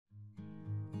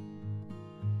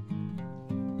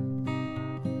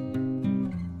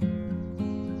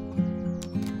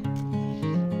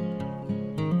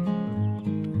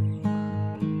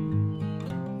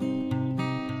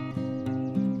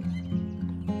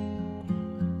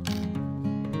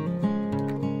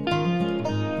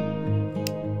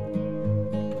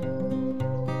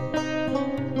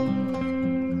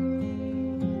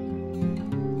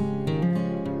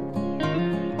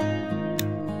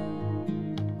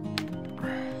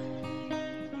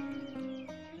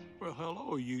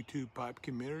YouTube pipe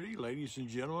community. Ladies and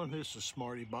gentlemen, this is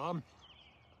Smarty Bob.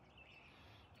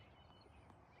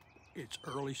 It's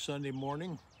early Sunday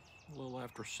morning, a little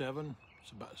after 7.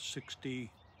 It's about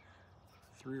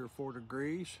 63 or 4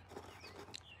 degrees.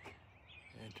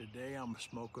 And today I'm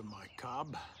smoking my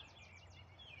cob. I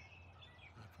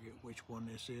forget which one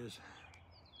this is.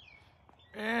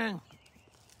 And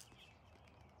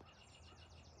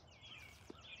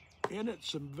in it,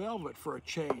 some velvet for a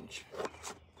change.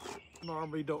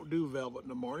 Normally don't do velvet in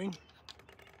the morning.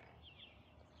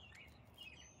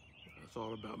 I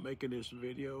thought about making this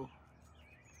video.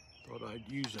 Thought I'd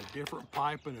use a different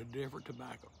pipe and a different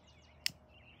tobacco.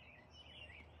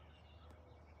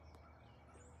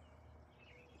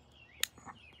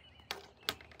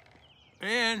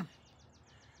 And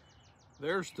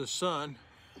there's the sun.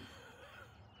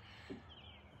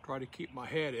 Try to keep my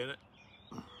head in it.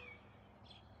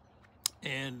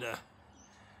 And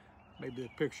maybe the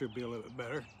picture will be a little bit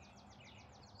better.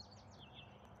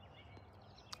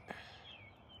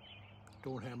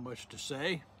 Don't have much to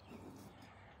say.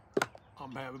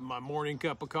 I'm having my morning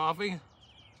cup of coffee.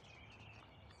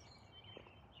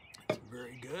 It's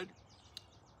very good.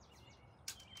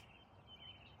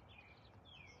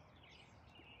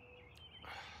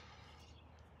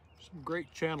 Some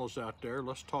great channels out there.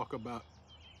 Let's talk about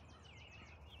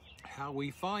how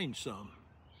we find some.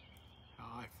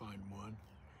 I find one.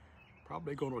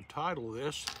 Probably going to title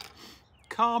this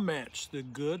Comments, the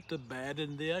Good, the Bad,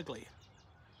 and the Ugly.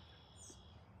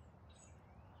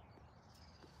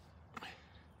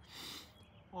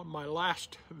 On my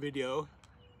last video,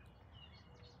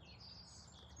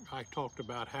 I talked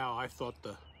about how I thought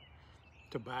the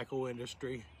tobacco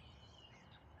industry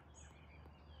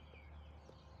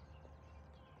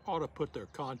ought to put their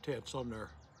contents on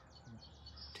their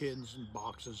tins and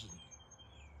boxes and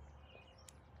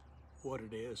what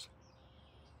it is.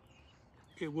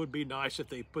 It would be nice if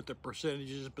they put the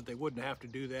percentages, but they wouldn't have to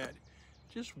do that.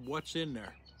 Just what's in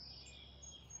there.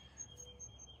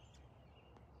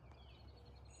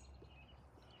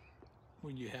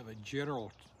 When you have a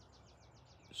general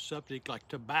subject like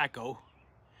tobacco,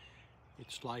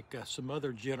 it's like some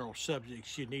other general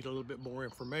subjects, you need a little bit more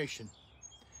information.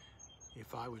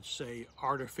 If I would say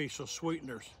artificial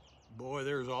sweeteners, boy,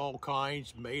 there's all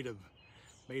kinds made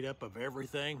up of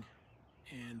everything.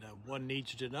 And one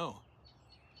needs to know.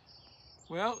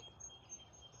 Well,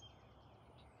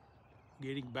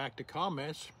 getting back to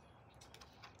comments,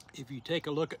 if you take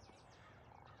a look at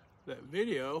that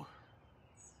video,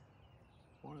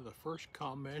 one of the first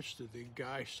comments that the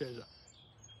guy says,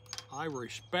 I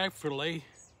respectfully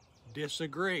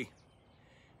disagree.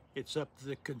 It's up to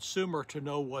the consumer to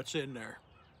know what's in there.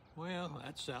 Well,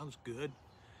 that sounds good.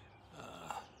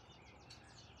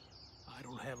 I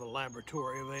don't have a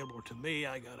laboratory available to me.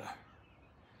 I gotta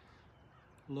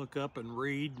look up and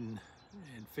read and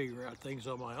figure out things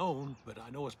on my own, but I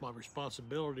know it's my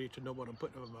responsibility to know what I'm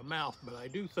putting in my mouth, but I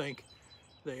do think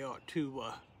they ought to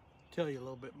tell you a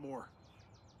little bit more.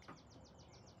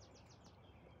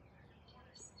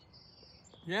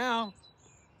 Yeah.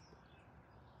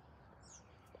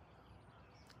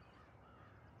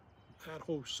 That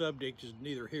whole subject is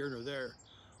neither here nor there.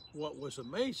 What was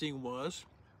amazing was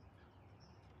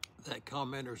that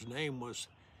commenter's name was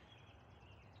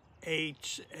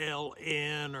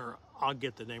HLN, or I'll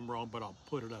get the name wrong, but I'll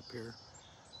put it up here,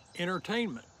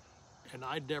 Entertainment. And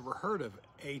I'd never heard of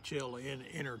HLN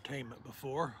Entertainment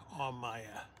before on my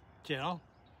channel.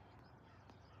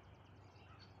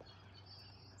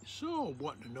 So,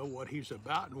 wanting to know what he's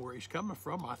about and where he's coming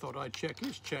from, I thought I'd check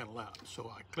his channel out.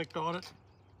 So I clicked on it.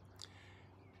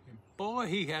 And boy,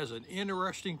 he has an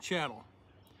interesting channel.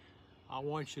 I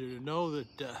want you to know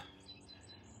that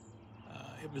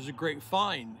it was a great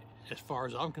find as far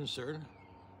as I'm concerned.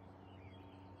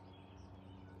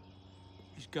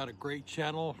 He's got a great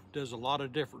channel, does a lot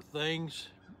of different things,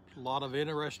 a lot of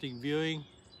interesting viewing.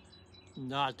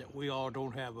 Not that we all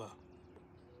don't have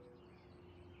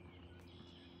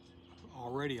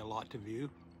already a lot to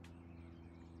view.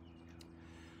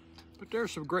 But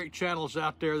there's some great channels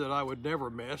out there that I would never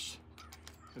miss.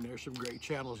 And there's some great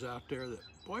channels out there that,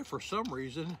 boy, for some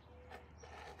reason,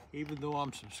 even though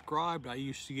I'm subscribed, I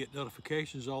used to get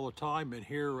notifications all the time, and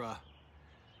here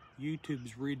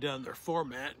YouTube's redone their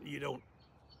format, and you don't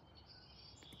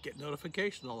get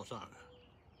notifications all the time.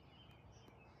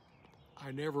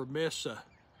 I never miss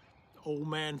old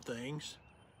man things.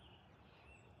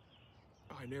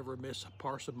 I never miss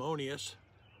Parsimonious.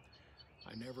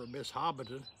 I never miss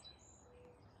Hobbiton.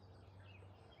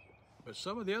 But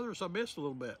some of the others I missed a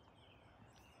little bit.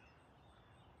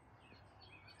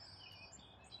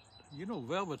 You know,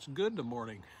 velvet's good in the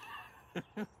morning.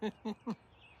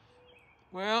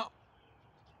 Well,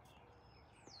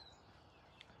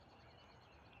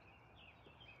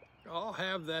 I'll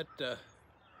have that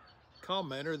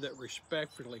commenter that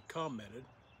respectfully commented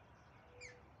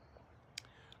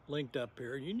linked up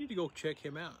here. You need to go check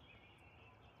him out.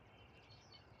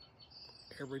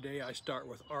 Every day I start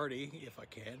with Artie if I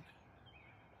can.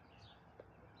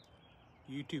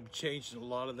 YouTube changed a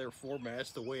lot of their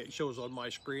formats. The way it shows on my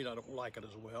screen, I don't like it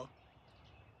as well.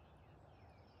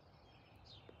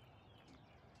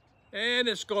 And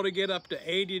it's going to get up to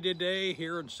 80 today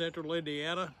here in central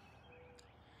Indiana.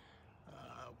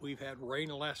 We've had rain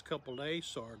the last couple of days,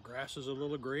 so our grass is a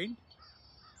little green.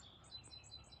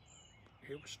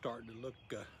 It was starting to look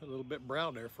a little bit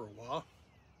brown there for a while.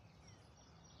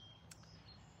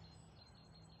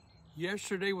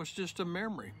 Yesterday was just a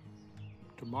memory.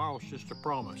 Tomorrow's just a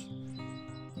promise.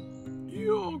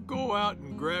 You'll go out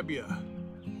and grab you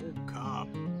old cob.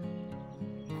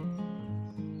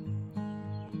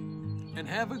 And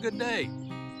have a good day.